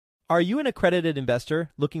Are you an accredited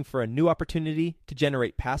investor looking for a new opportunity to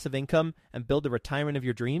generate passive income and build the retirement of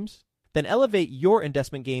your dreams? Then elevate your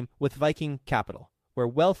investment game with Viking Capital, where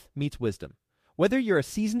wealth meets wisdom. Whether you're a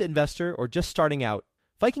seasoned investor or just starting out,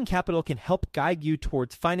 Viking Capital can help guide you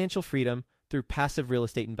towards financial freedom through passive real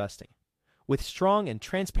estate investing. With strong and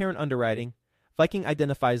transparent underwriting, Viking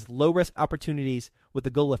identifies low-risk opportunities with the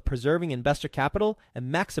goal of preserving investor capital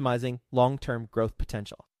and maximizing long-term growth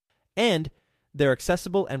potential. And their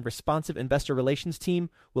accessible and responsive investor relations team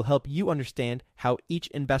will help you understand how each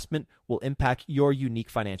investment will impact your unique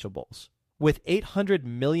financial goals. With $800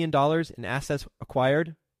 million in assets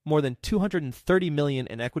acquired, more than $230 million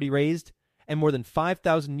in equity raised, and more than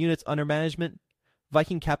 5,000 units under management,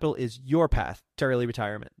 Viking Capital is your path to early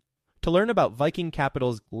retirement. To learn about Viking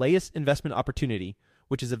Capital's latest investment opportunity,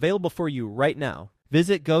 which is available for you right now,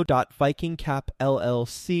 visit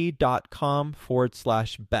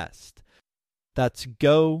go.vikingcapllc.com/best. That's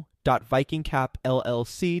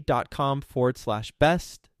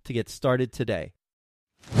go.vikingcapllc.com/best to get started today.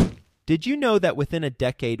 Did you know that within a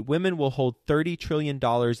decade, women will hold $30 trillion in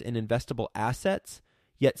investable assets?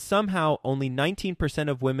 Yet somehow only 19%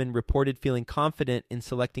 of women reported feeling confident in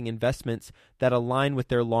selecting investments that align with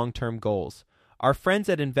their long-term goals. Our friends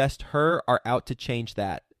at InvestHer are out to change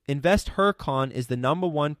that. InvestHerCon is the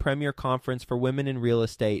 #1 premier conference for women in real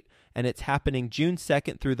estate, and it's happening June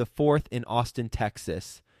 2nd through the 4th in Austin,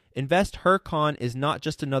 Texas. InvestHerCon is not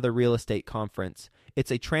just another real estate conference. It's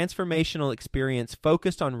a transformational experience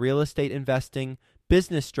focused on real estate investing,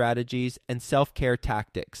 business strategies, and self-care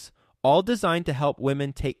tactics, all designed to help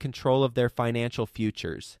women take control of their financial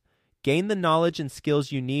futures. Gain the knowledge and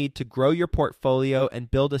skills you need to grow your portfolio and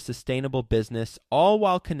build a sustainable business, all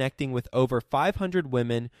while connecting with over 500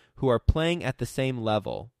 women who are playing at the same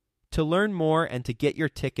level. To learn more and to get your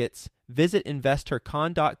tickets, visit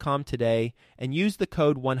InvestHerCon.com today and use the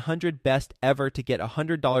code 100BESTEVER to get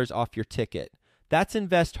 $100 off your ticket. That's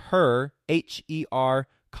InvestHer, H-E-R,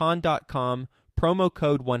 con.com, promo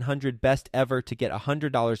code 100BESTEVER to get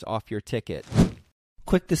 $100 off your ticket.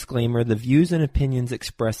 Quick disclaimer, the views and opinions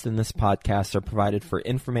expressed in this podcast are provided for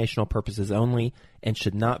informational purposes only and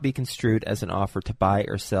should not be construed as an offer to buy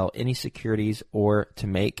or sell any securities or to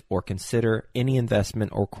make or consider any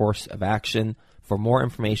investment or course of action. For more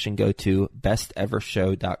information, go to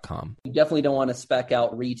bestevershow.com. You definitely don't want to spec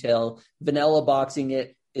out retail. Vanilla boxing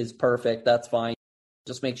it is perfect. That's fine.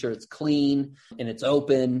 Just make sure it's clean and it's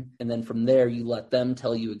open. And then from there, you let them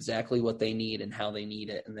tell you exactly what they need and how they need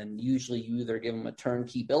it. And then usually you either give them a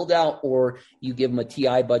turnkey build out or you give them a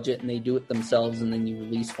TI budget and they do it themselves. And then you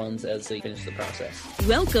release funds as they finish the process.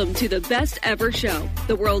 Welcome to the Best Ever Show,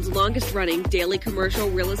 the world's longest running daily commercial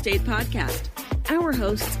real estate podcast. Our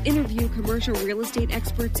hosts interview commercial real estate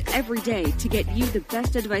experts every day to get you the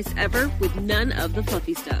best advice ever with none of the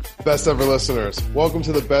fluffy stuff. Best ever listeners, welcome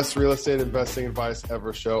to the Best Real Estate Investing Advice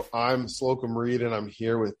Ever Show. I'm Slocum Reed and I'm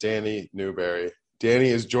here with Danny Newberry. Danny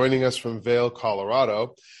is joining us from Vail,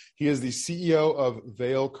 Colorado. He is the CEO of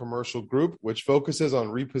Vail Commercial Group, which focuses on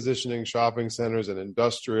repositioning shopping centers and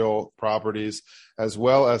industrial properties, as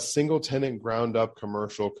well as single-tenant ground-up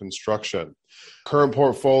commercial construction. Current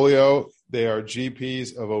portfolio, they are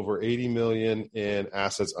GPs of over $80 million in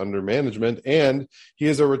assets under management, and he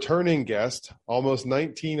is a returning guest. Almost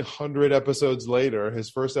 1,900 episodes later,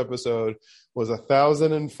 his first episode was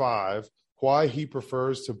 1,005. Why he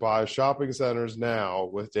prefers to buy shopping centers now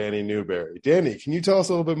with Danny Newberry. Danny, can you tell us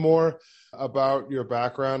a little bit more about your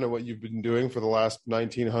background and what you've been doing for the last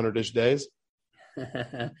 1,900-ish days?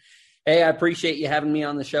 Hey, I appreciate you having me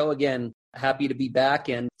on the show again. Happy to be back,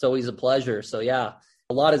 and it's always a pleasure. So yeah,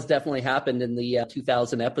 a lot has definitely happened in the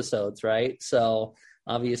 2,000 episodes, right? So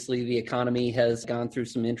obviously the economy has gone through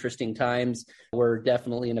some interesting times. We're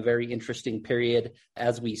definitely in a very interesting period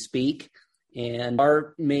as we speak. And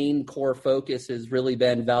our main core focus has really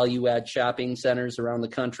been value-add shopping centers around the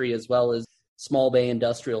country, as well as small bay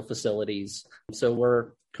industrial facilities. So we're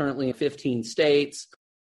currently in 15 states.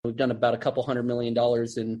 We've done about $200 million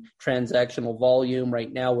in transactional volume.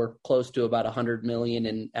 Right now, we're close to about $100 million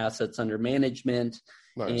in assets under management.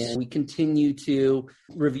 Nice. And we continue to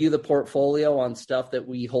review the portfolio on stuff that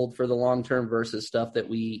we hold for the long term versus stuff that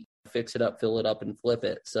we fix it up, fill it up, and flip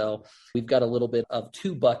it. So we've got a little bit of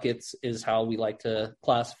two buckets is how we like to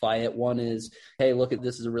classify it. One is, hey, look at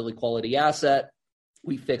this is a really quality asset.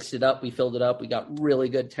 We fixed it up. We filled it up. We got really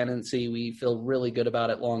good tenancy. We feel really good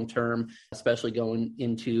about it long term, especially going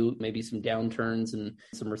into maybe some downturns and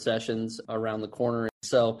some recessions around the corner.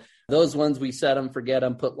 So those ones, we set them, forget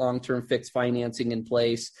them, put long-term fixed financing in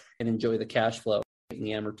place, and enjoy the cash flow,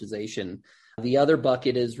 the amortization. The other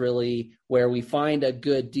bucket is really where we find a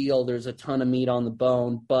good deal. There's a ton of meat on the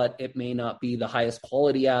bone, but it may not be the highest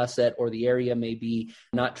quality asset, or the area may be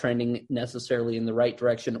not trending necessarily in the right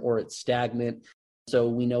direction, or it's stagnant. So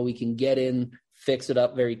we know we can get in, fix it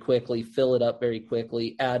up very quickly, fill it up very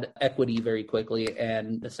quickly, add equity very quickly,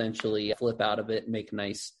 and essentially flip out of it and make a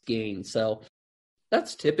nice gain. So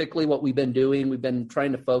that's typically what we've been doing. We've been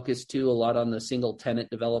trying to focus too a lot on the single tenant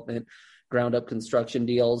development, ground up construction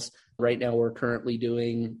deals. Right now, we're currently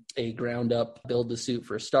doing a ground up build to suit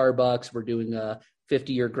for Starbucks. We're doing a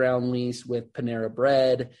 50-year ground lease with Panera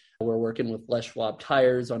Bread. We're working with Les Schwab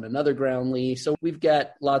Tires on another ground lease. So we've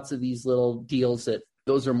got lots of these little deals that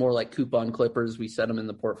those are more like coupon clippers. We set them in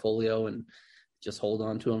the portfolio and just hold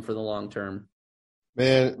on to them for the long term.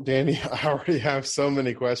 Man, Danny, I already have so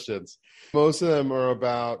many questions. Most of them are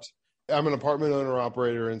about, I'm an apartment owner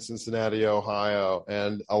operator in Cincinnati, Ohio,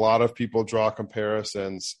 and a lot of people draw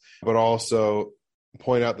comparisons, but also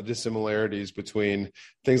point out the dissimilarities between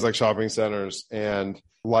things like shopping centers and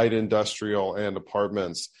light industrial and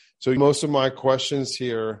apartments. So most of my questions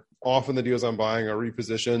here, often the deals I'm buying are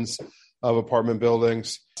repositions of apartment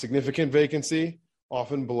buildings, significant vacancy,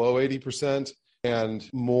 often below 80%, and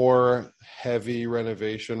more heavy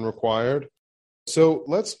renovation required. So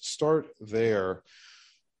let's start there.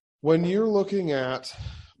 When you're looking at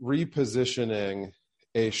repositioning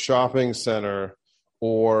a shopping center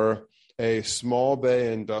or a small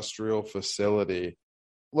bay industrial facility,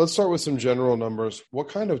 let's start with some general numbers. What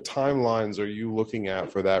kind of timelines are you looking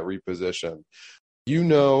at for that reposition? You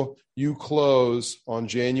know, you close on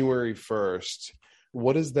January 1st.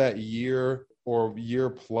 What is that year or year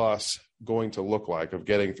plus going to look like of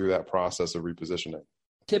getting through that process of repositioning?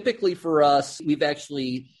 Typically for us, we've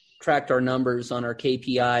actually tracked our numbers on our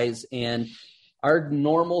KPIs, and our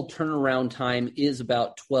normal turnaround time is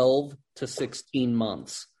about 12 to 16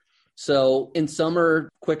 months. So in some are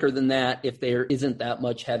quicker than that if there isn't that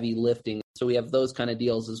much heavy lifting. So we have those kind of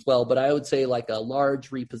deals as well. But I would say like a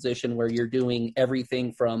large reposition where you're doing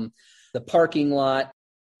everything from the parking lot,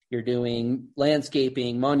 you're doing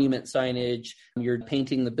landscaping, monument signage, you're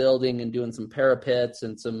painting the building and doing some parapets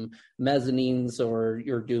and some mezzanines, or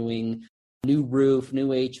you're doing new roof, new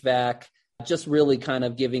HVAC, just really kind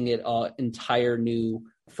of giving it an entire new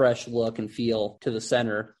fresh look and feel to the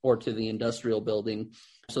center or to the industrial building.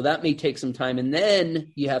 So that may take some time. And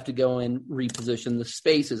then you have to go and reposition the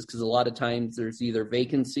spaces, because a lot of times there's either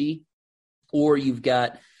vacancy or you've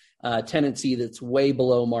got tenancy that's way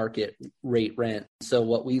below market rate rent. So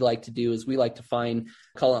what we like to do is we like to find,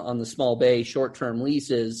 call it on the small bay, short-term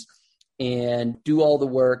leases, and do all the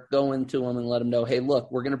work, go into them and let them know, hey,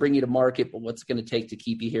 look, we're going to bring you to market, but what's it going to take to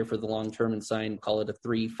keep you here for the long term, and sign, call it a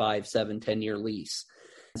 3, 5, 7, 10-year lease.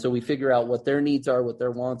 So we figure out what their needs are, what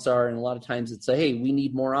their wants are. And a lot of times it's hey, we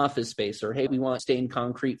need more office space, or hey, we want stained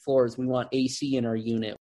concrete floors. We want AC in our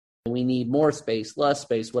unit. We need more space, less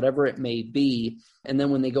space, whatever it may be. And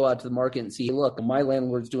then when they go out to the market and see, look, my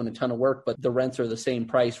landlord's doing a ton of work, but the rents are the same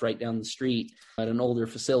price right down the street at an older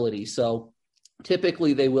facility. So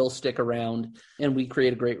typically they will stick around, and we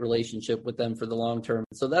create a great relationship with them for the long term.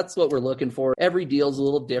 So that's what we're looking for. Every deal is a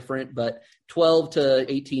little different, but 12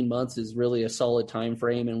 to 18 months is really a solid time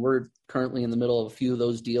frame. And we're currently in the middle of a few of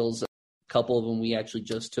those deals. A couple of them we actually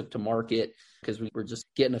just took to market because we were just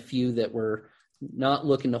getting a few that were not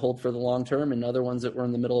looking to hold for the long term, and other ones that were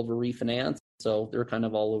in the middle of a refinance. So they're kind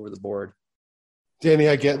of all over the board. Danny,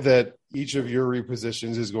 I get that each of your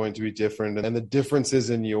repositions is going to be different, and the differences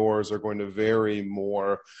in yours are going to vary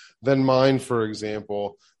more than mine, for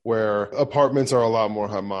example, where apartments are a lot more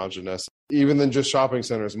homogenous, even than just shopping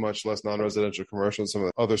centers, much less non-residential commercial and some of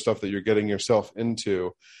the other stuff that you're getting yourself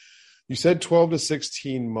into. You said 12 to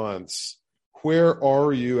 16 months. Where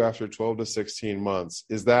are you after 12 to 16 months?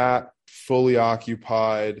 Is that fully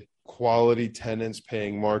occupied, quality tenants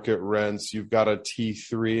paying market rents, you've got a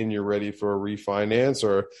T3 and you're ready for a refinance,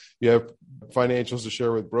 or you have financials to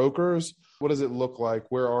share with brokers? What does it look like?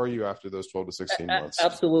 Where are you after those 12 to 16 months?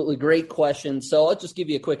 Absolutely. Great question. So I'll just give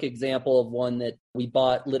you a quick example of one that we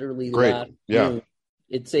bought literally last June.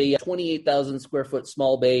 It's a 28,000 square foot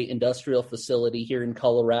small bay industrial facility here in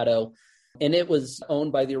Colorado. And it was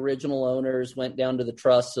owned by the original owners, went down to the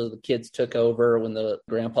trust, so the kids took over when the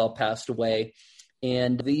grandpa passed away.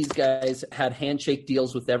 And these guys had handshake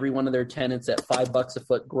deals with every one of their tenants at $5 a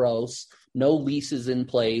foot gross, no leases in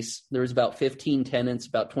place. There was about 15 tenants,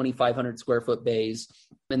 about 2,500 square foot bays.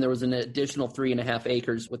 And there was an additional 3.5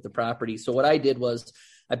 acres with the property. So what I did was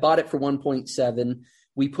I bought it for 1.7.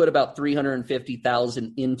 we put about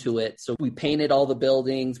 $350,000 into it. So we painted all the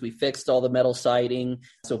buildings, we fixed all the metal siding.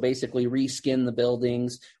 So basically reskinned the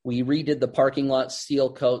buildings. We redid the parking lot,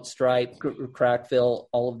 seal coat, stripe, crack fill,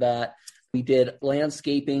 all of that. We did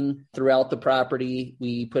landscaping throughout the property.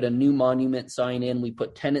 We put a new monument sign in. We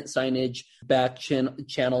put tenant signage, back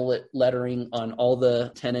channel lettering on all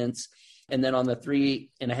the tenants. And then on the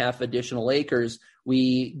 3.5 additional acres,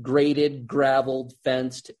 we graded, graveled,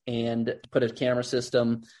 fenced, and put a camera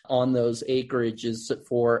system on those acreages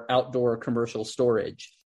for outdoor commercial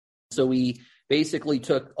storage. So we basically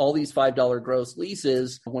took all these $5 gross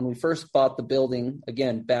leases. When we first bought the building,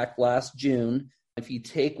 again, back last June, if you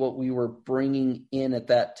take what we were bringing in at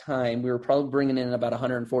that time, we were probably bringing in about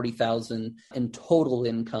 $140,000 in total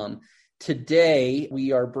income. Today,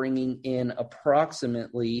 we are bringing in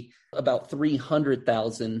approximately about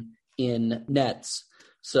 $300,000 in nets.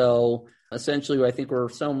 So essentially, I think we're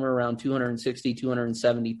somewhere around $260,000,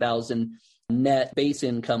 $270,000 net base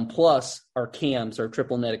income plus our CAMs, our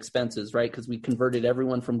triple net expenses, right? Because we converted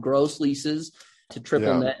everyone from gross leases to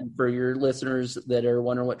triple net. And for your listeners that are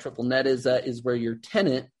wondering what triple net is, that is where your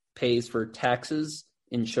tenant pays for taxes,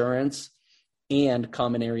 insurance, and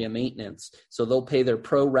common area maintenance. So they'll pay their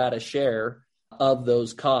pro rata share of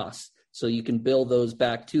those costs. So you can bill those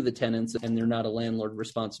back to the tenants and they're not a landlord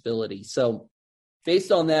responsibility. So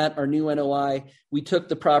based on that, our new NOI, we took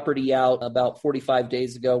the property out about 45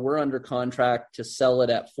 days ago. We're under contract to sell it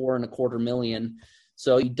at $4.25 million.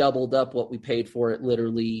 So he doubled up what we paid for it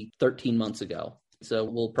literally 13 months ago. So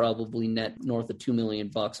we'll probably net north of $2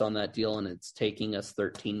 million on that deal, and it's taking us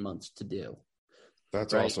 13 months to do.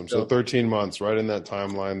 That's right? Awesome. So 13 months, right in that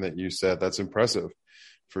timeline that you said. That's impressive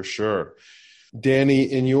for sure. Danny,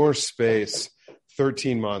 in your space,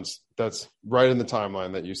 13 months, that's right in the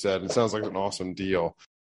timeline that you said. It sounds like an awesome deal.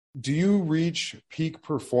 Do you reach peak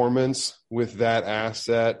performance with that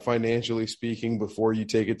asset, financially speaking, before you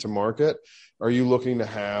take it to market? Are you looking to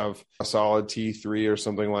have a solid T3 or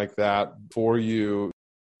something like that for you,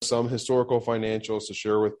 some historical financials to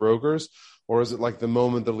share with brokers? Or is it like the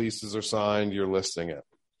moment the leases are signed, you're listing it?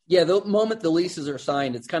 Yeah, the moment the leases are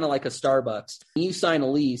signed, it's kind of like a Starbucks. When you sign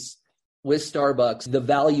a lease with Starbucks, the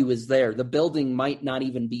value is there. The building might not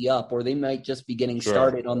even be up, or they might just be getting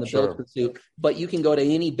started on the build pursuit, but you can go to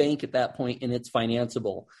any bank at that point and it's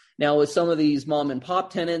financeable. Now, with some of these mom and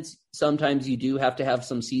pop tenants, sometimes you do have to have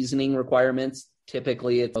some seasoning requirements.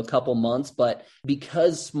 Typically it's a couple months, but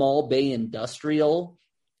because small bay industrial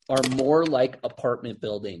are more like apartment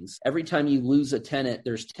buildings, every time you lose a tenant,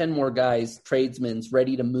 there's 10 more guys, tradesmen,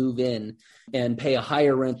 ready to move in and pay a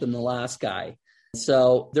higher rent than the last guy.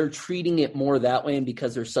 So they're treating it more that way. And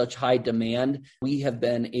because there's such high demand, we have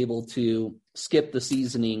been able to skip the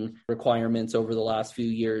seasoning requirements over the last few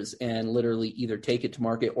years and literally either take it to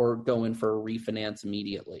market or go in for a refinance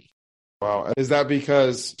immediately. Wow. Is that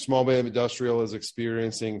because small bay industrial is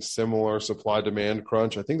experiencing similar supply demand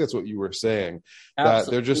crunch? I think that's what you were saying, Absolutely.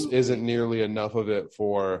 That there just isn't nearly enough of it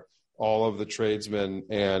for all of the tradesmen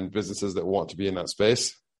and businesses that want to be in that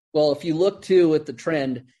space. Well, if you look too at the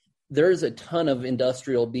trend, there's a ton of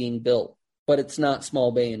industrial being built, but it's not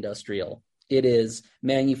small bay industrial. It is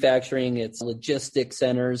manufacturing. It's logistics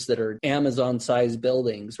centers that are Amazon-sized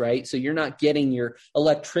buildings, right? So you're not getting your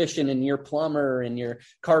electrician and your plumber and your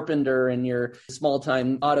carpenter and your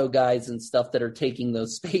small-time auto guys and stuff that are taking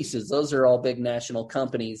those spaces. Those are all big national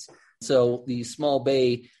companies. So the small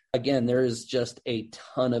bay, again, there is just a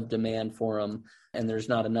ton of demand for them. And there's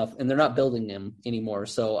not enough, and they're not building them anymore.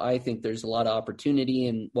 So I think there's a lot of opportunity.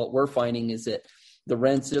 And what we're finding is that the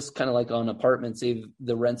rents, just kind of like on apartments,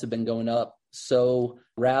 the rents have been going up so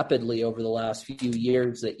rapidly over the last few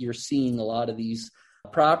years that you're seeing a lot of these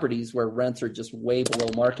properties where rents are just way below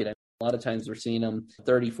market. A lot of times we're seeing them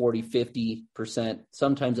 30, 40, 50%,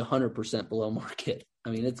 sometimes 100% below market. I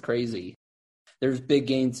mean, it's crazy. There's big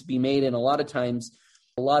gains to be made. And a lot of times,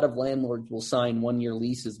 a lot of landlords will sign 1-year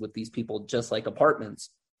leases with these people, just like apartments.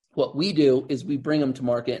 What we do is we bring them to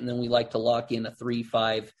market, and then we like to lock in a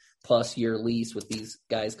 3-5+ year lease with these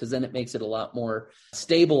guys, because then it makes it a lot more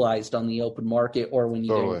stabilized on the open market, or when you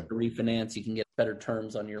go to refinance, you can get better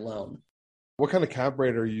terms on your loan. What kind of cap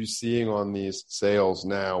rate are you seeing on these sales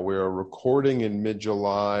now? We're recording in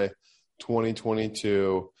mid-July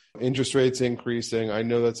 2022. Interest rates increasing. I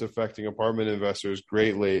know that's affecting apartment investors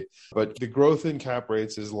greatly, but the growth in cap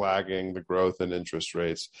rates is lagging the growth in interest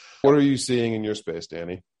rates. What are you seeing in your space,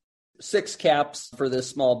 Danny? 6 caps for this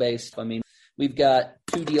small base. I mean, we've got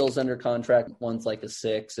 2 deals under contract. One's like a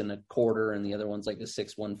 6.25, and the other one's like a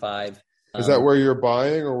 6.15. Is that where you're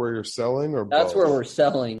buying or where you're selling, or That's both? where we're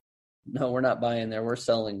selling. No, we're not buying there. We're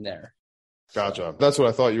selling there. Gotcha. That's what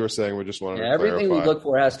I thought you were saying. We just wanted to clarify. Everything we look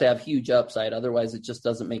for has to have huge upside. Otherwise, it just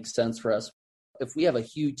doesn't make sense for us. If we have a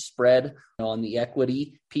huge spread on the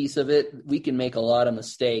equity piece of it, we can make a lot of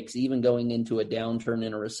mistakes, even going into a downturn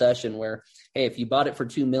in a recession where, hey, if you bought it for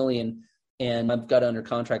 $2 million and I've got under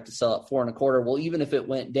contract to sell at $4.25, well, even if it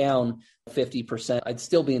went down 50%, I'd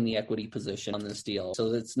still be in the equity position on this deal.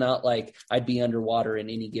 So it's not like I'd be underwater in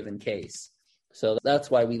any given case. So that's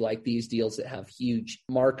why we like these deals that have huge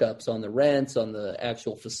markups on the rents, on the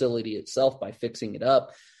actual facility itself by fixing it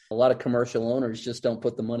up. A lot of commercial owners just don't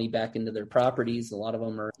put the money back into their properties. A lot of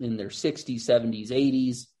them are in their 60s, 70s,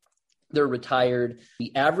 80s. They're retired.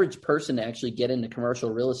 The average person to actually get into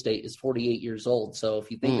commercial real estate is 48 years old. So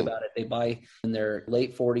if you think about it, they buy in their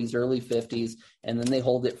late 40s, early 50s, and then they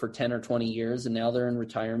hold it for 10 or 20 years. And now they're in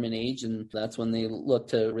retirement age. And that's when they look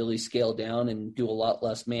to really scale down and do a lot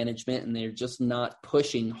less management. And they're just not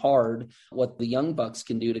pushing hard what the young bucks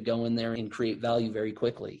can do to go in there and create value very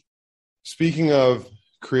quickly. Speaking of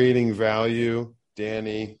creating value,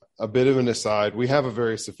 Danny, a bit of an aside, we have a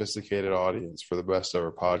very sophisticated audience for the Best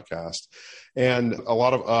Ever podcast. And a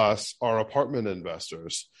lot of us are apartment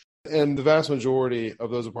investors. And the vast majority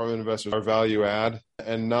of those apartment investors are value add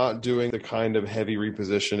and not doing the kind of heavy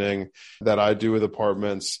repositioning that I do with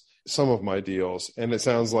apartments, some of my deals. And it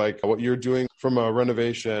sounds like what you're doing from a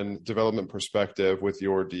renovation development perspective with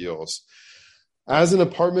your deals. As an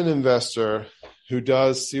apartment investor who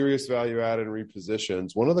does serious value add and repositions,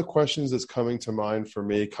 one of the questions that's coming to mind for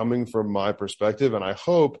me, coming from my perspective, and I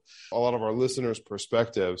hope a lot of our listeners'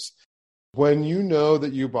 perspectives, when you know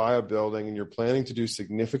that you buy a building and you're planning to do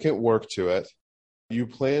significant work to it, you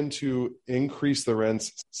plan to increase the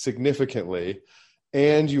rents significantly,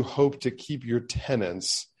 and you hope to keep your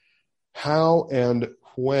tenants, how and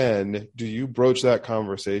when do you broach that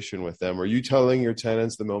conversation with them? Are you telling your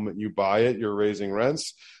tenants the moment you buy it, you're raising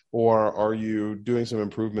rents? Or are you doing some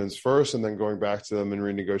improvements first and then going back to them and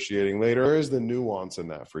renegotiating later? Where is the nuance in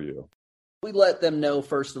that for you? We let them know,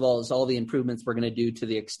 first of all, is all the improvements we're going to do to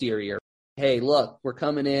the exterior. Hey, look, we're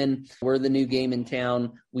coming in. We're the new game in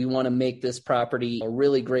town. We want to make this property a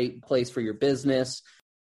really great place for your business.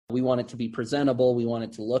 We want it to be presentable. We want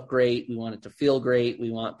it to look great. We want it to feel great.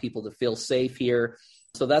 We want people to feel safe here.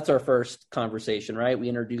 So that's our first conversation, right? We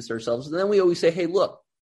introduce ourselves. And then we always say, hey, look,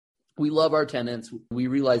 we love our tenants. We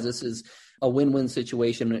realize this is a win-win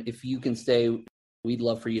situation. If you can stay, we'd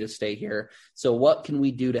love for you to stay here. So what can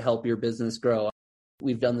we do to help your business grow?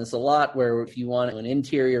 We've done this a lot where if you want an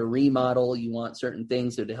interior remodel, you want certain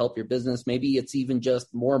things to help your business. Maybe it's even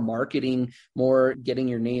just more marketing, more getting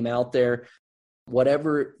your name out there,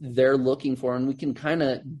 whatever they're looking for. And we can kind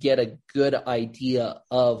of get a good idea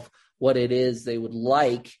of what it is they would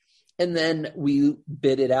like. And then we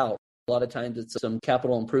bid it out. A lot of times it's some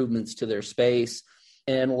capital improvements to their space.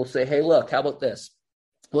 And we'll say, hey, look, how about this?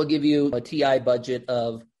 We'll give you a TI budget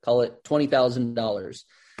of, call it $20,000.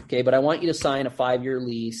 Okay, but I want you to sign a 5-year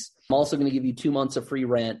lease. I'm also going to give you 2 months of free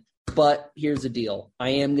rent. But here's the deal. I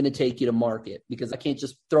am going to take you to market because I can't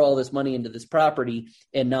just throw all this money into this property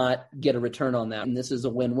and not get a return on that. And this is a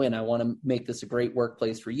win-win. I want to make this a great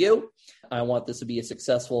workplace for you. I want this to be a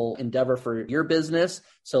successful endeavor for your business.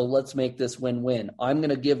 So let's make this win-win. I'm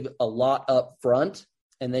going to give a lot up front,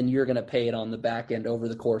 and then you're going to pay it on the back end over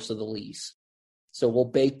the course of the lease. So we'll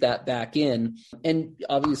bake that back in. And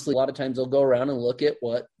obviously, a lot of times they'll go around and look at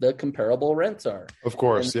what the comparable rents are. Of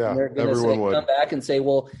course, and yeah. Everyone would come back and say,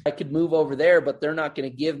 well, I could move over there, but they're not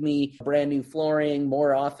going to give me brand new flooring,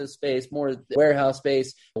 more office space, more warehouse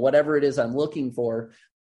space, whatever it is I'm looking for,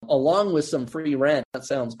 along with some free rent. That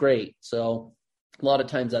sounds great. So a lot of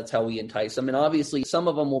times that's how we entice them. And obviously, some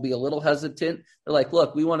of them will be a little hesitant. They're like,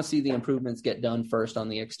 look, we want to see the improvements get done first on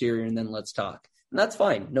the exterior, and then let's talk. And that's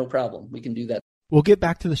fine. No problem. We can do that. We'll get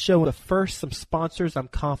back to the show, but first, some sponsors I'm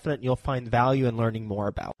confident you'll find value in learning more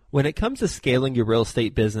about. When it comes to scaling your real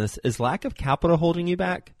estate business, is lack of capital holding you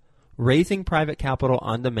back? Raising private capital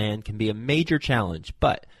on demand can be a major challenge,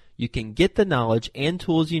 but you can get the knowledge and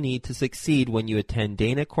tools you need to succeed when you attend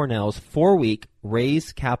Dana Cornell's 4-week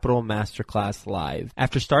Raise Capital Masterclass Live.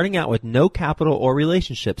 After starting out with no capital or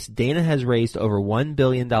relationships, Dana has raised over $1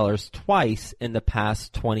 billion twice in the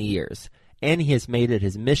past 20 years. And he has made it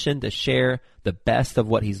his mission to share the best of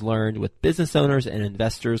what he's learned with business owners and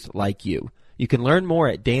investors like you. You can learn more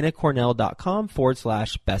at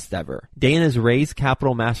danacornell.com/bestever. Dana's Raise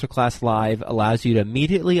Capital Masterclass Live allows you to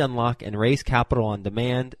immediately unlock and raise capital on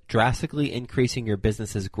demand, drastically increasing your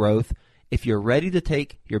business's growth. If you're ready to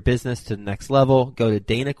take your business to the next level, go to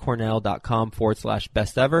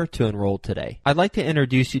danacornell.com/bestever to enroll today. I'd like to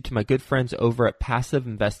introduce you to my good friends over at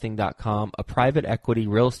PassiveInvesting.com, a private equity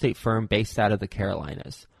real estate firm based out of the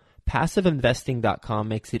Carolinas. PassiveInvesting.com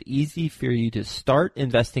makes it easy for you to start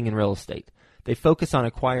investing in real estate. They focus on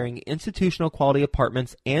acquiring institutional quality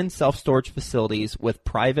apartments and self-storage facilities with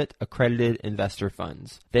private accredited investor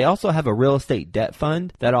funds. They also have a real estate debt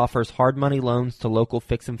fund that offers hard money loans to local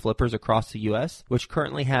fix and flippers across the U.S., which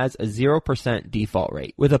currently has a 0% default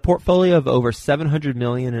rate. With a portfolio of over $700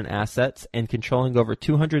 million in assets and controlling over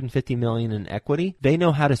 $250 million in equity, they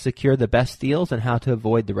know how to secure the best deals and how to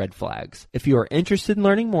avoid the red flags. If you are interested in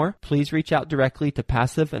learning more, please reach out directly to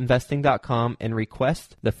PassiveInvesting.com and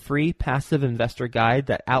request the free Passive Investor Guide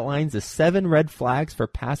that outlines the 7 red flags for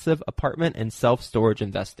passive apartment and self-storage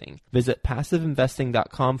investing. Visit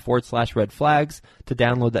PassiveInvesting.com/red flags to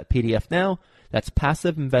download that PDF now. That's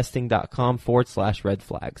PassiveInvesting.com/red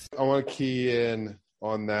flags. I want to key in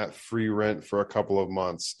on that free rent for a couple of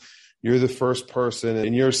months. You're the first person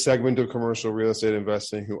in your segment of commercial real estate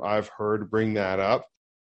investing who I've heard bring that up.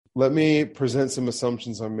 Let me present some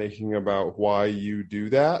assumptions I'm making about why you do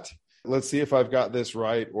that. Let's see if I've got this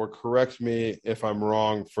right, or correct me if I'm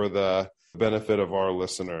wrong for the benefit of our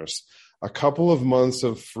listeners. A couple of months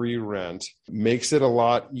of free rent makes it a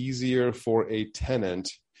lot easier for a tenant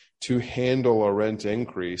to handle a rent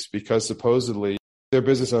increase because supposedly they're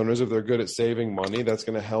business owners. If they're good at saving money, that's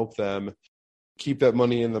going to help them keep that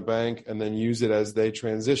money in the bank and then use it as they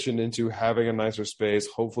transition into having a nicer space,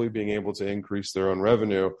 hopefully being able to increase their own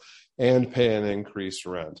revenue and pay an increased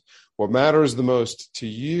rent. What matters the most to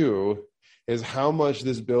you is how much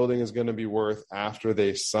this building is going to be worth after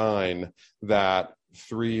they sign that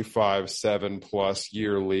 3, 5, 7+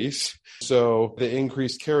 year lease. So the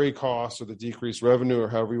increased carry costs or the decreased revenue, or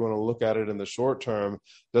however you want to look at it in the short term,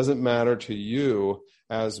 doesn't matter to you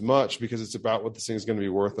as much because it's about what this thing is going to be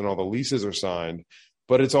worth and all the leases are signed.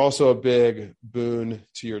 But it's also a big boon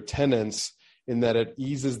to your tenants in that it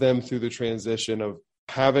eases them through the transition of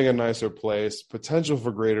having a nicer place, potential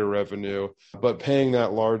for greater revenue, but paying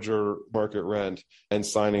that larger market rent and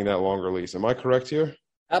signing that longer lease. Am I correct here?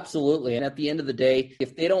 Absolutely. And at the end of the day,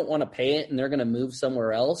 if they don't want to pay it and they're going to move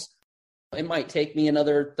somewhere else, it might take me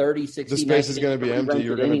another 30, 60 The space is going to be empty.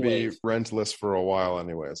 You're going to be rentless for a while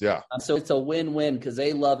anyways. Yeah. So it's a win-win because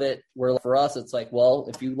they love it. Where for us, it's like, well,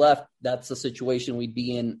 if you left, that's the situation we'd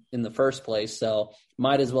be in the first place. So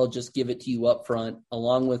might as well just give it to you up front,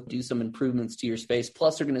 along with do some improvements to your space.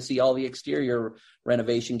 Plus, they're going to see all the exterior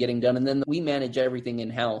renovation getting done. And then we manage everything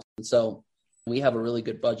in-house. And so we have a really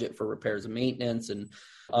good budget for repairs and maintenance, and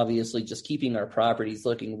obviously just keeping our properties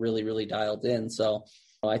looking really, really dialed in. So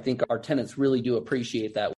I think our tenants really do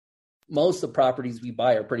appreciate that. Most of the properties we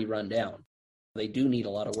buy are pretty run down. They do need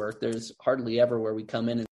a lot of work. There's hardly ever where we come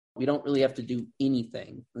in and we don't really have to do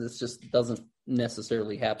anything. This just doesn't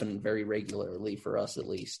necessarily happen very regularly for us, at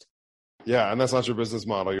least. Yeah, and that's not your business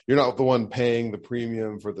model. You're not the one paying the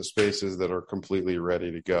premium for the spaces that are completely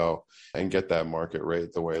ready to go and get that market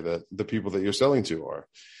rate the way that the people that you're selling to are.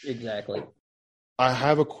 Exactly. I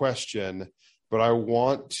have a question, but I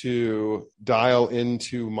want to dial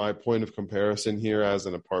into my point of comparison here as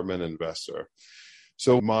an apartment investor.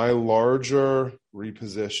 So my larger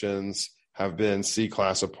repositions have been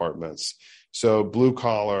C-class apartments. So blue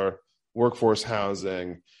collar, workforce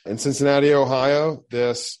housing. In Cincinnati, Ohio,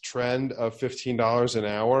 this trend of $15 an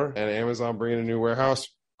hour and Amazon bringing a new warehouse,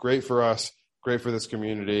 great for us, great for this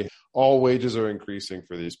community. All wages are increasing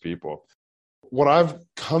for these people. What I've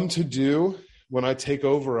come to do when I take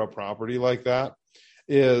over a property like that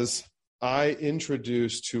is I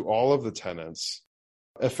introduce to all of the tenants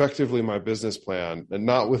effectively my business plan, and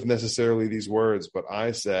not with necessarily these words, but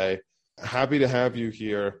I say, happy to have you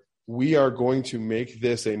here. We are going to make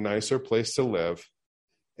this a nicer place to live.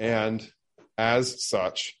 And as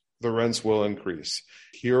such, the rents will increase.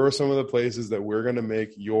 Here are some of the places that we're going to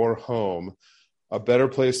make your home a better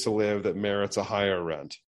place to live that merits a higher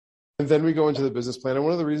rent. And then we go into the business plan. And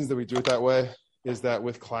one of the reasons that we do it that way is that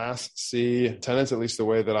with Class C tenants, at least the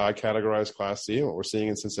way that I categorize Class C and what we're seeing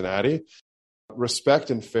in Cincinnati, respect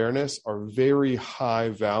and fairness are very high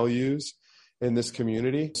values in this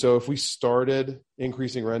community. So if we started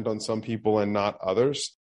increasing rent on some people and not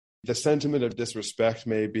others, the sentiment of disrespect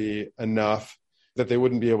may be enough that they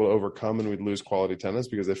wouldn't be able to overcome, and we'd lose quality tenants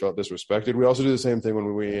because they felt disrespected. We also do the same thing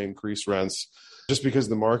when we increase rents. Just because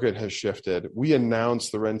the market has shifted, we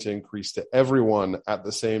announce the rent increase to everyone at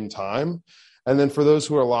the same time. And then for those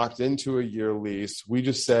who are locked into a year lease, we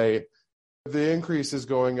just say, the increase is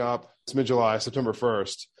going up. It's mid-July, September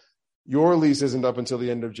 1st. Your lease isn't up until the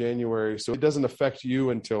end of January, so it doesn't affect you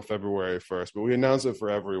until February 1st, but we announce it for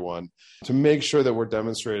everyone to make sure that we're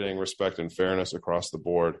demonstrating respect and fairness across the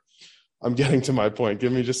board. I'm getting to my point.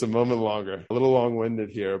 Give me just a moment longer. A little long-winded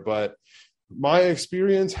here, but my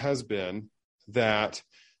experience has been that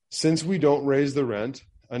Since we don't raise the rent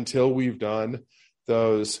until we've done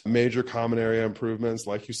those major common area improvements,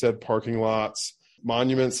 like you said, parking lots,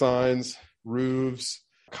 monument signs, roofs,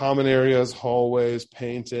 common areas, hallways,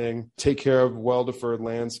 painting, take care of well-deferred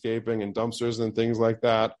landscaping and dumpsters and things like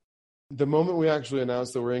that. The moment we actually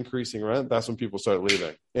announce that we're increasing rent, that's when people start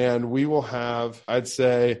leaving. And we will have, I'd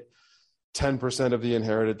say, 10% of the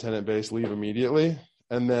inherited tenant base leave immediately.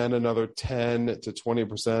 And then another 10 to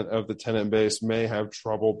 20% of the tenant base may have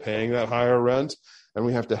trouble paying that higher rent, and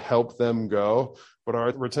we have to help them go. But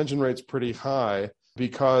our retention rate's pretty high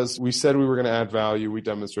because we said we were going to add value, we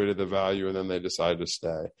demonstrated the value, and then they decided to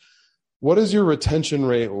stay. What is your retention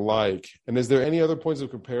rate like? And is there any other points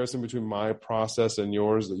of comparison between my process and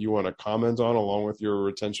yours that you want to comment on along with your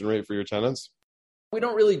retention rate for your tenants? We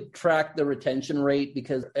don't really track the retention rate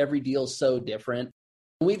because every deal is so different.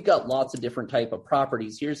 We've got lots of different type of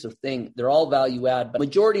properties. Here's the thing. They're all value add, but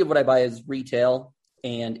majority of what I buy is retail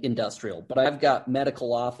and industrial. But I've got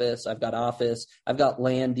medical office, I've got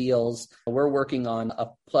land deals. We're working on a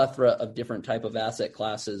plethora of different type of asset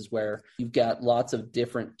classes where you've got lots of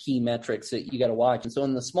different key metrics that you got to watch. And so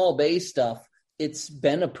in the small bay stuff, it's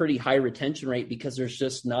been a pretty high retention rate because there's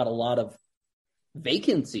just not a lot of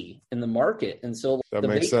vacancy in the market. And so that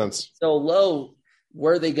makes sense. So low,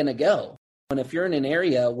 where are they going to go? And if you're in an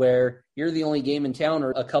area where you're the only game in town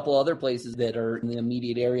or a couple other places that are in the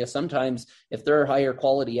immediate area, sometimes if they're a higher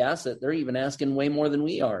quality asset, they're even asking way more than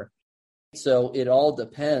we are. So it all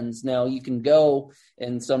depends. Now you can go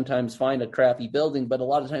and sometimes find a crappy building, but a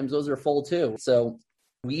lot of times those are full too. So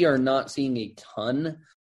we are not seeing a ton.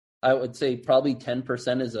 I would say probably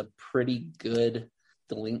 10% is a pretty good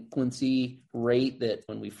delinquency rate that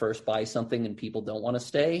when we first buy something and people don't want to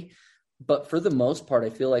stay. But for the most part,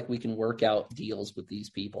 I feel like we can work out deals with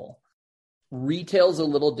these people. Retail's a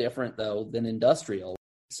little different, though, than industrial.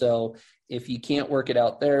 So if you can't work it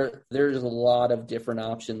out there, there's a lot of different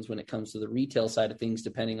options when it comes to the retail side of things,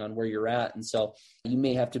 depending on where you're at. And so you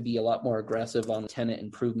may have to be a lot more aggressive on tenant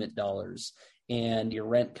improvement dollars and your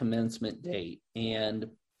rent commencement date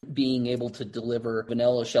and being able to deliver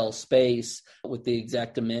vanilla shell space with the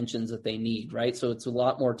exact dimensions that they need, right? So it's a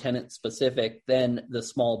lot more tenant specific than the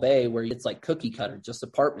small bay where it's like cookie cutter, just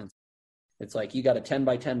apartments. It's like you got a 10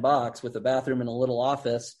 by 10 box with a bathroom and a little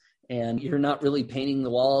office, and you're not really painting the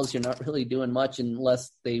walls. You're not really doing much unless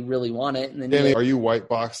they really want it. And then Danny, are you white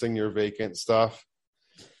boxing your vacant stuff,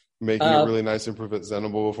 making it really nice and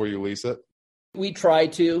presentable before you lease it? We try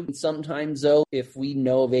to. Sometimes, though, if we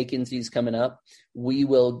know vacancies coming up, we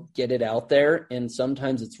will get it out there. And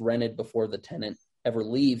sometimes it's rented before the tenant ever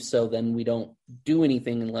leaves. So then we don't do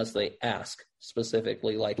anything unless they ask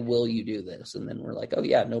specifically, like, will you do this? And then we're like, oh,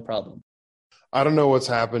 yeah, no problem. I don't know what's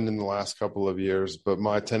happened in the last couple of years, but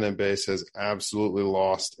my tenant base has absolutely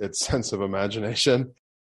lost its sense of imagination.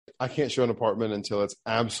 I can't show an apartment until it's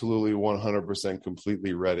absolutely 100%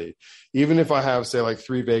 completely ready. Even if I have, say, like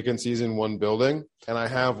 3 vacancies in one building and I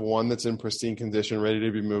have one that's in pristine condition ready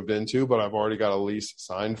to be moved into, but I've already got a lease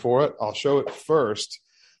signed for it, I'll show it first.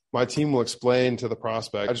 My team will explain to the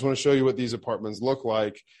prospect, I just want to show you what these apartments look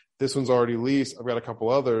like. This one's already leased. I've got a couple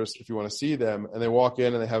others if you want to see them. And they walk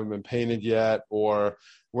in and they haven't been painted yet, or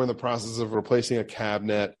we're in the process of replacing a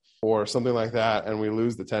cabinet or something like that, and we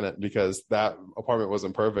lose the tenant because that apartment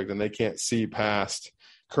wasn't perfect and they can't see past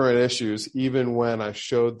current issues, even when I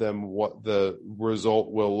showed them what the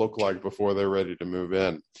result will look like before they're ready to move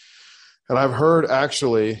in. And I've heard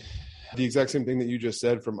actually the exact same thing that you just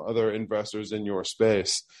said from other investors in your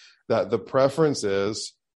space, that the preference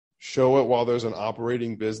is show it while there's an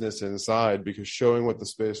operating business inside, because showing what the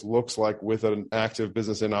space looks like with an active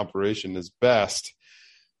business in operation is best.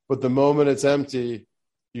 But the moment it's empty,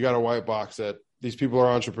 you got to white box it. These people are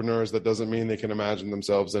entrepreneurs. That doesn't mean they can imagine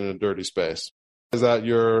themselves in a dirty space. Is that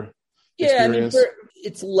your experience? I mean,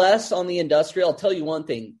 it's less on the industrial. I'll tell you one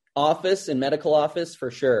thing, office and medical office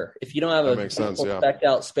for sure. If you don't have a spec'd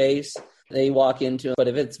out space, they walk into it. But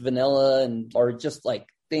if it's vanilla or just like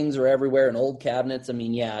things are everywhere and old cabinets, I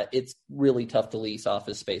mean, yeah, it's really tough to lease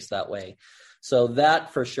office space that way. So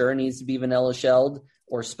that for sure needs to be vanilla shelled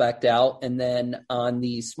or spec'd out. And then on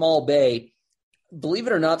the small bay, believe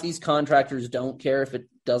it or not, these contractors don't care if it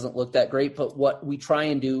doesn't look that great. But what we try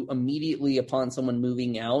and do immediately upon someone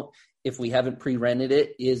moving out, if we haven't pre-rented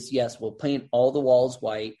it, is yes, we'll paint all the walls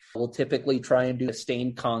white. We'll typically try and do a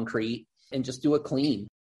stained concrete and just do a clean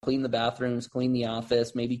the bathrooms, clean the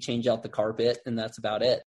office, maybe change out the carpet, and that's about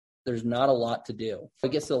it. There's not a lot to do. I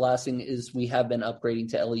guess the last thing is we have been upgrading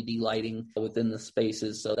to LED lighting within the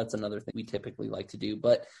spaces. So that's another thing we typically like to do,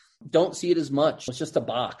 but don't see it as much. It's just a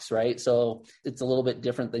box, right? So it's a little bit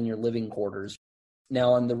different than your living quarters.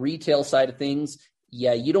 Now on the retail side of things,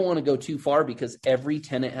 yeah, you don't want to go too far because every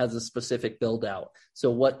tenant has a specific build out. So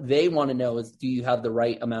what they want to know is, do you have the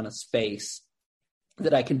right amount of space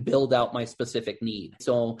that I can build out my specific need?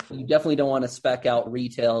 So you definitely don't want to spec out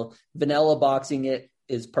retail. Vanilla boxing it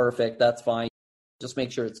is perfect. That's fine. Just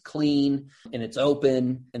make sure it's clean and it's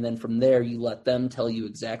open. And then from there, you let them tell you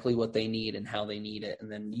exactly what they need and how they need it. And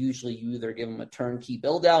then usually you either give them a turnkey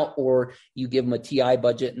build out or you give them a TI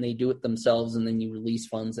budget and they do it themselves. And then you release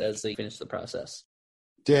funds as they finish the process.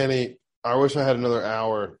 Danny, I wish I had another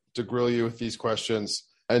hour to grill you with these questions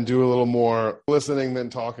and do a little more listening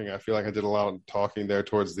than talking. I feel like I did a lot of talking there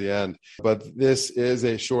towards the end, but this is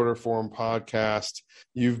a shorter form podcast.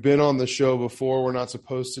 You've been on the show before. We're not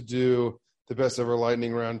supposed to do the best ever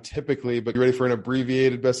lightning round typically, but you ready for an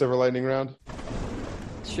abbreviated best ever lightning round?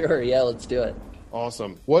 Sure. Yeah, let's do it.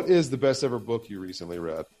 Awesome. What is the best ever book you recently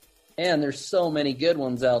read? And there's so many good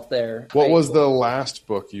ones out there. What was the last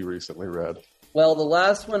book you recently read? Well, the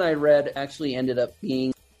last one I read actually ended up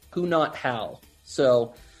being Who Not How.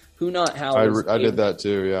 So Who Not How. I did that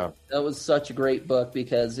too, yeah. That was such a great book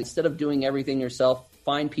because instead of doing everything yourself,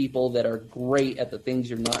 find people that are great at the things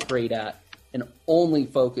you're not great at and only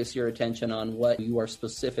focus your attention on what you are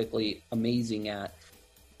specifically amazing at.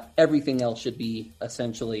 Everything else should be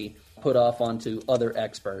essentially put off onto other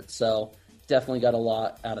experts. So definitely got a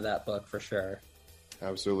lot out of that book for sure.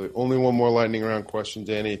 Absolutely. Only one more lightning round question,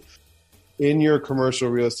 Danny. In your commercial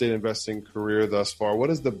real estate investing career thus far, what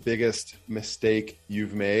is the biggest mistake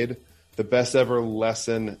you've made? The best ever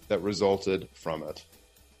lesson that resulted from it?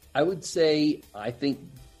 I would say, I think,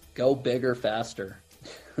 go bigger, faster.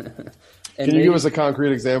 Can you give us a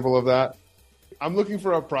concrete example of that? I'm looking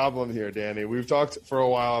for a problem here, Danny. We've talked for a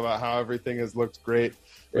while about how everything has looked great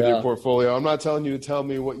with your portfolio. I'm not telling you to tell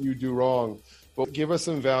me what you do wrong, but give us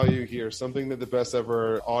some value here, something that the best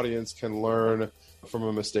ever audience can learn from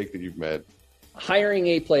a mistake that you've made. Hiring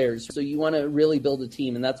A players. So you want to really build a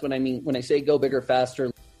team. And that's what I mean when I say go bigger,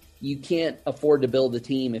 faster. You can't afford to build a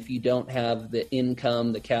team if you don't have the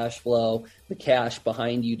income, the cash flow, the cash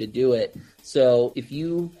behind you to do it. So if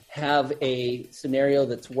you have a scenario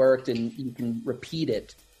that's worked and you can repeat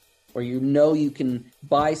it, or you know you can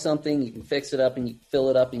buy something, you can fix it up and you can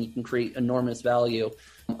fill it up and you can create enormous value,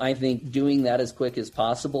 I think doing that as quick as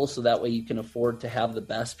possible so that way you can afford to have the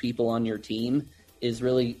best people on your team is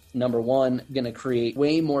really, number one, going to create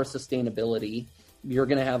way more sustainability. You're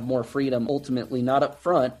going to have more freedom, ultimately, not up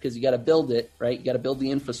front, because you got to build it, right? You got to build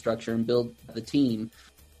the infrastructure and build the team.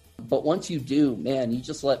 But once you do, man, you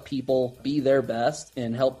just let people be their best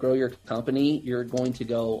and help grow your company, you're going to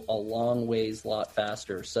go a long ways, a lot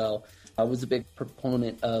faster. So I was a big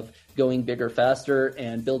proponent of going bigger, faster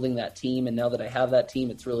and building that team. And now that I have that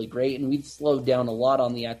team, it's really great. And we've slowed down a lot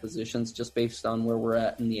on the acquisitions just based on where we're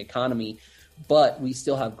at in the economy. But we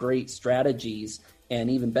still have great strategies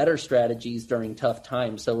and even better strategies during tough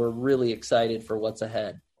times. So we're really excited for what's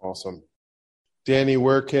ahead. Awesome. Danny,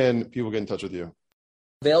 where can people get in touch with you?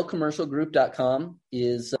 ValeCommercialGroup.com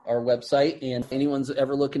is our website. And if anyone's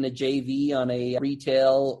ever looking to JV on a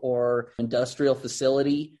retail or industrial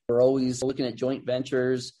facility, we're always looking at joint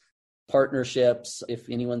ventures, partnerships. If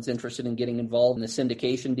anyone's interested in getting involved in a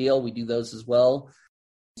syndication deal, we do those as well.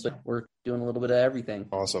 So we're doing a little bit of everything.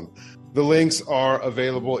 Awesome. The links are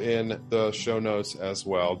available in the show notes as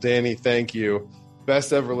well. Danny, thank you.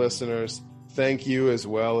 Best ever listeners, thank you as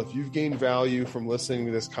well. If you've gained value from listening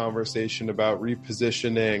to this conversation about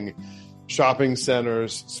repositioning shopping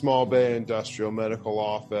centers, small bay industrial, medical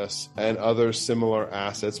office, and other similar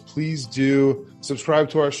assets, please do subscribe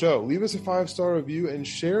to our show. Leave us a 5-star review and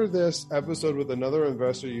share this episode with another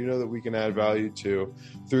investor you know that we can add value to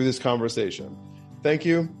through this conversation. Thank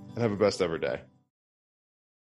you, and have a best ever day.